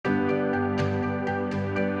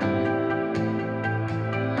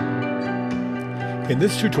In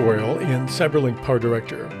this tutorial in CyberLink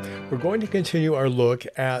PowerDirector, we're going to continue our look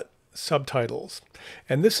at subtitles.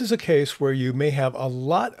 And this is a case where you may have a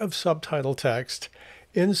lot of subtitle text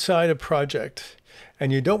inside a project,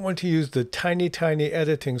 and you don't want to use the tiny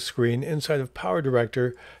editing screen inside of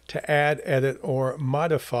PowerDirector to add, edit, or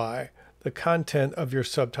modify the content of your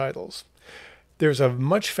subtitles. There's a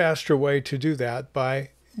much faster way to do that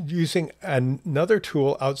by using another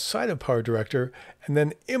tool outside of PowerDirector and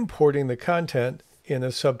then importing the content in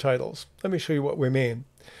as subtitles. Let me show you what we mean.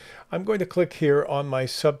 I'm going to click here on my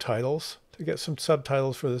subtitles to get some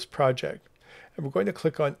subtitles for this project. And we're going to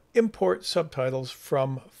click on Import Subtitles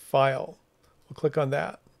from File. We'll click on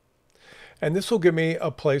that. And this will give me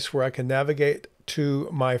a place where I can navigate to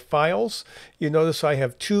my files. You notice I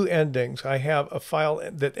have two endings. I have a file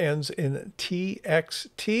that ends in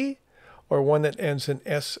TXT or one that ends in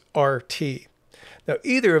SRT. Now,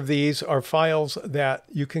 either of these are files that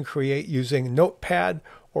you can create using Notepad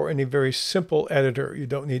or any very simple editor. You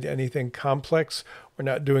don't need anything complex. We're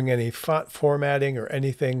not doing any font formatting or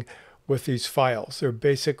anything with these files. They're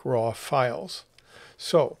basic raw files.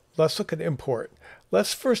 So let's look at import.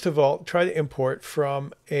 Let's first of all try to import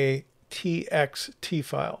from a TXT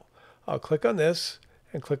file. I'll click on this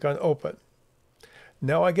and click on Open.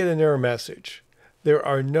 Now I get an error message. There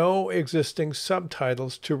are no existing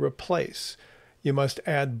subtitles to replace. You must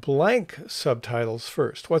add blank subtitles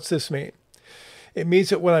first. What's this mean? It means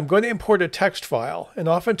that when I'm going to import a text file, and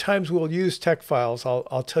oftentimes we'll use text files,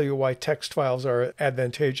 I'll tell you why text files are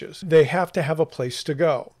advantageous. They have to have a place to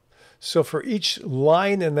go. So for each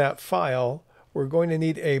line in that file, we're going to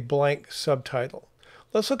need a blank subtitle.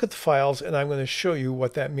 Let's look at the files, and I'm going to show you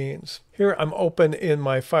what that means. Here I'm open in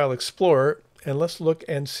my File Explorer, and let's look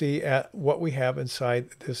and see at what we have inside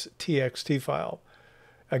this TXT file.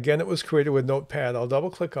 Again, it was created with Notepad. I'll double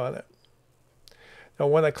click on it. Now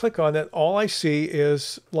when I click on it, all I see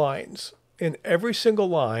is lines. And every single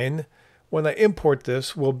line, when I import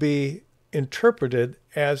this, will be interpreted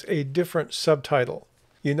as a different subtitle.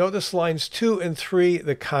 You notice lines 2 and 3,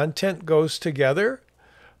 the content goes together,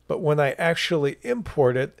 but when I actually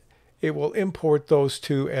import it, it will import those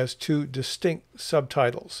two as two distinct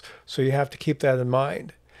subtitles. So you have to keep that in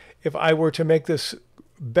mind. If I were to make this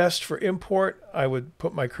best for import, I would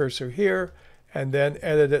put my cursor here and then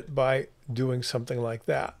edit it by doing something like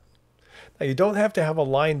that. Now you don't have to have a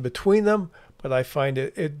line between them, but I find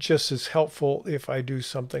it just as helpful if I do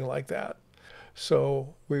something like that.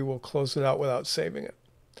 So we will close it out without saving it.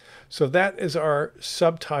 So that is our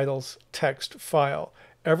subtitles text file.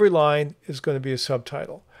 Every line is going to be a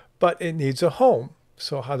subtitle, but it needs a home.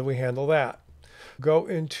 So how do we handle that? Go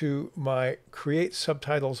into my Create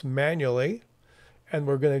Subtitles manually, and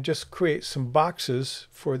we're going to just create some boxes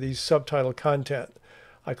for these subtitle content.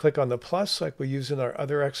 I click on the plus like we use in our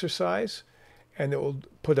other exercise, and it will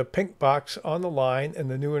put a pink box on the line in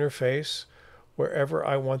the new interface wherever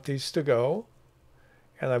I want these to go.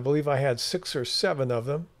 And I believe I had 6 or 7 of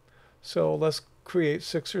them. So let's create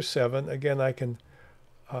 6 or 7. Again, I can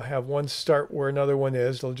have one start where another one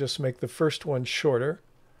is. It'll just make the first one shorter.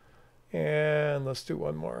 And let's do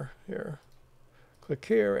one more here. Click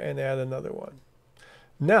here and add another one.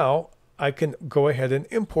 Now I can go ahead and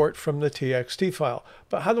import from the TXT file.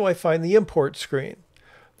 But how do I find the import screen?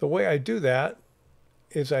 The way I do that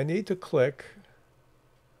is I need to click,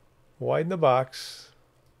 widen the box,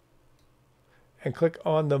 and click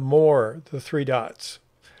on the More, the 3 dots.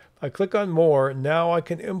 I click on More, now I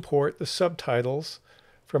can import the subtitles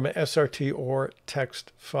from an SRT or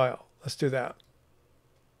text file. Let's do that.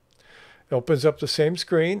 It opens up the same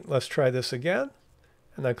screen. Let's try this again.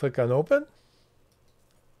 And I click on Open.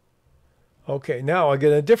 Okay, now I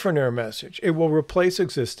get a different error message. It will replace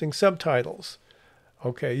existing subtitles.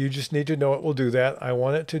 Okay, you just need to know it will do that. I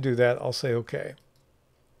want it to do that. I'll say OK.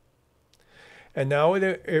 And now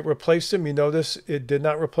it replaced them. You notice it did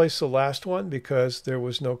not replace the last one because there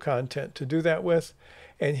was no content to do that with.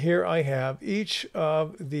 And here I have each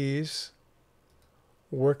of these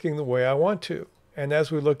working the way I want to. And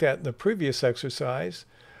as we looked at in the previous exercise,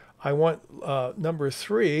 I want number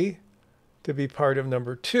 3 to be part of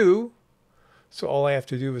number 2. So all I have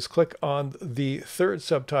to do is click on the third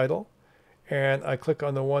subtitle, and I click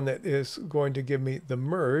on the one that is going to give me the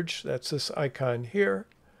merge. That's this icon here.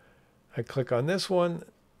 I click on this one,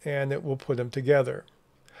 and it will put them together.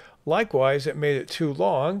 Likewise, it made it too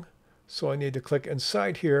long, so I need to click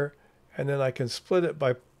inside here, and then I can split it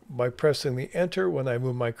by pressing the Enter when I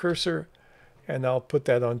move my cursor, and I'll put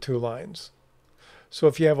that on 2 lines. So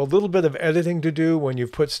if you have a little bit of editing to do when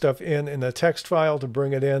you've put stuff in a text file to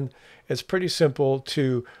bring it in, it's pretty simple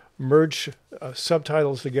to merge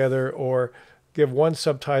subtitles together or give one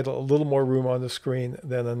subtitle a little more room on the screen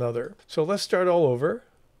than another. So let's start all over.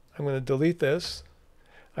 I'm going to delete this.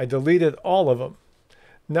 I deleted all of them.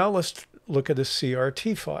 Now let's look at a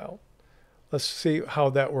CRT file. Let's see how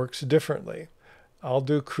that works differently. I'll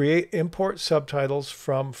do create import subtitles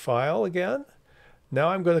from file again. Now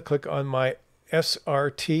I'm going to click on my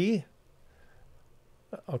SRT.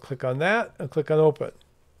 I'll click on that and click on open.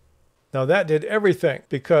 Now that did everything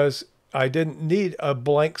because I didn't need a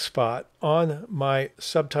blank spot on my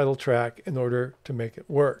subtitle track in order to make it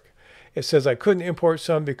work. It says I couldn't import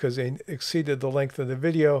some because they exceeded the length of the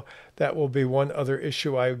video. That will be one other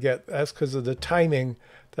issue I get. That's because of the timing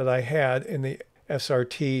that I had in the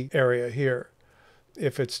SRT area here.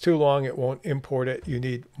 If it's too long, it won't import it. You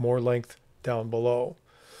need more length down below.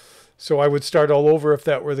 So I would start all over if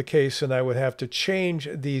that were the case, and I would have to change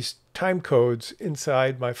these time codes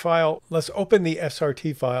inside my file. Let's open the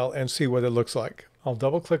SRT file and see what it looks like. I'll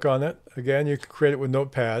double click on it. Again, you can create it with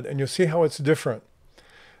Notepad, and you'll see how it's different.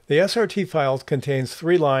 The SRT file contains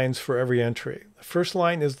 3 lines for every entry. The first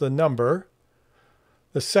line is the number.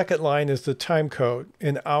 The second line is the time code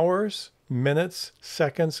in hours, minutes,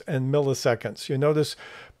 seconds, and milliseconds. You notice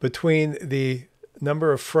between the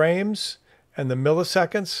number of frames and the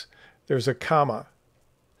milliseconds, there's a comma.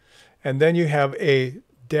 And then you have a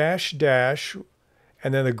dash dash,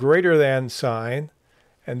 and then a greater than sign,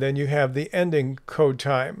 and then you have the ending code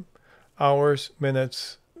time, hours,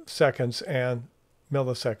 minutes, seconds, and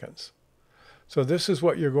milliseconds. So this is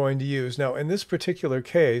what you're going to use. Now in this particular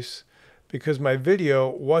case, because my video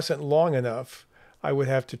wasn't long enough, I would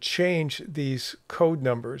have to change these code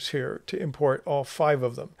numbers here to import all 5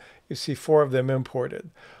 of them. You see 4 of them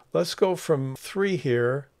imported. Let's go from 3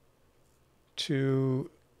 here to,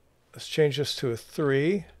 let's change this to a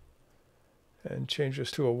 3 and change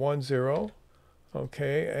this to a 1, 0.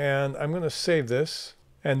 Okay, and I'm going to save this.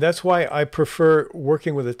 And that's why I prefer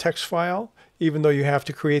working with a text file, even though you have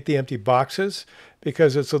to create the empty boxes,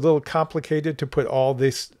 because it's a little complicated to put all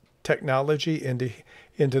this technology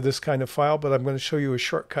into this kind of file, but I'm going to show you a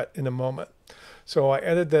shortcut in a moment. So I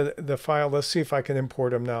edited the file. Let's see if I can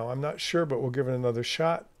import them now. I'm not sure, but we'll give it another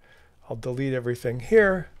shot. I'll delete everything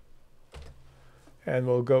here, and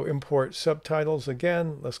we'll go import subtitles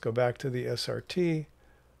again. Let's go back to the SRT.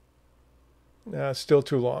 It's still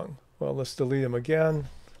too long. Well, let's delete them again.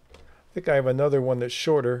 I think I have another one that's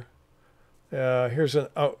shorter. Here's an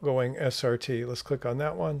outgoing SRT. Let's click on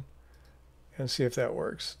that one and see if that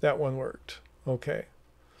works. That one worked. Okay.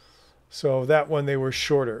 So that one, they were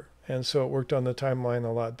shorter, and so it worked on the timeline a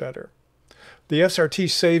lot better. The SRT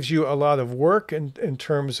saves you a lot of work in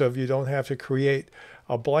terms of you don't have to create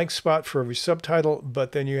a blank spot for every subtitle,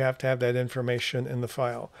 but then you have to have that information in the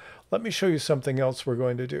file. Let me show you something else we're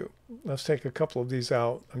going to do. Let's take a couple of these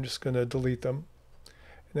out. I'm just going to delete them.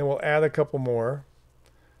 And then we'll add a couple more.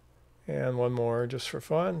 And one more just for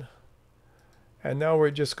fun. And now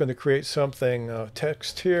we're just going to create something,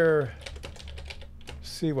 text here.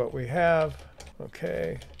 See what we have.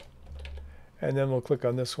 Okay. And then we'll click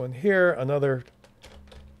on this one here. Another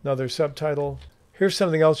subtitle. Here's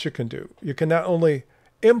something else you can do. You can not only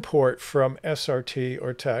import from SRT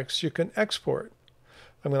or text, you can export.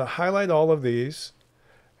 I'm going to highlight all of these,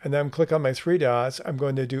 and then click on my 3 dots. I'm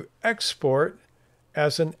going to do export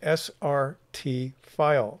as an SRT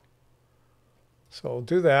file. So I'll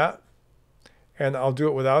do that, and I'll do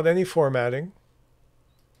it without any formatting.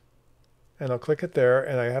 And I'll click it there,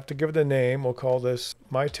 and I have to give it a name. We'll call this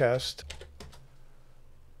my test.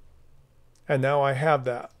 And now I have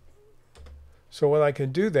that. So what I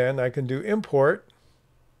can do then, I can do import.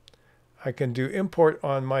 I can do import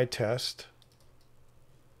on my test.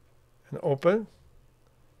 And open,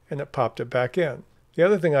 and it popped it back in. The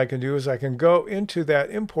other thing I can do is I can go into that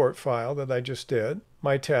import file that I just did,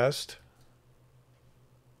 my test,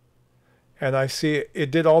 and I see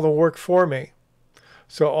it did all the work for me.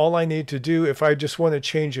 So all I need to do, if I just want to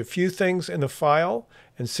change a few things in the file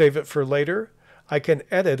and save it for later, I can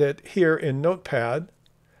edit it here in Notepad,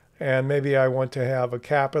 and maybe I want to have a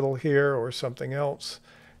capital here or something else,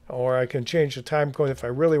 or I can change the time code if I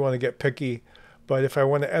really want to get picky. But if I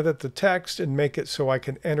want to edit the text and make it so I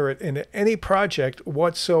can enter it into any project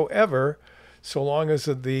whatsoever, so long as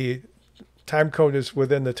the time code is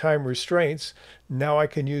within the time restraints, now I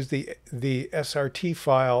can use the SRT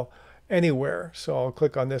file anywhere. So I'll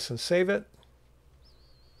click on this and save it.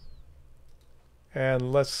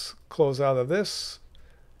 And let's close out of this.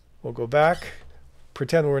 We'll go back,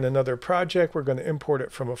 pretend we're in another project. We're going to import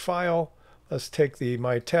it from a file. Let's take the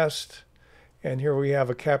my test. And here we have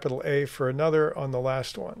a capital A for another on the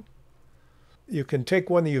last one. You can take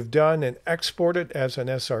one that you've done and export it as an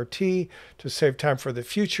SRT to save time for the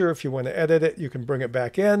future. If you want to edit it, you can bring it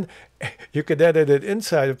back in. You could edit it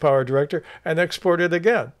inside of PowerDirector and export it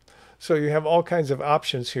again. So you have all kinds of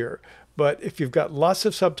options here. But if you've got lots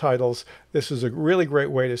of subtitles, this is a really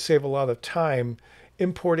great way to save a lot of time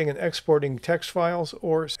importing and exporting text files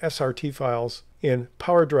or SRT files in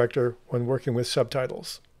PowerDirector when working with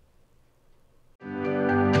subtitles.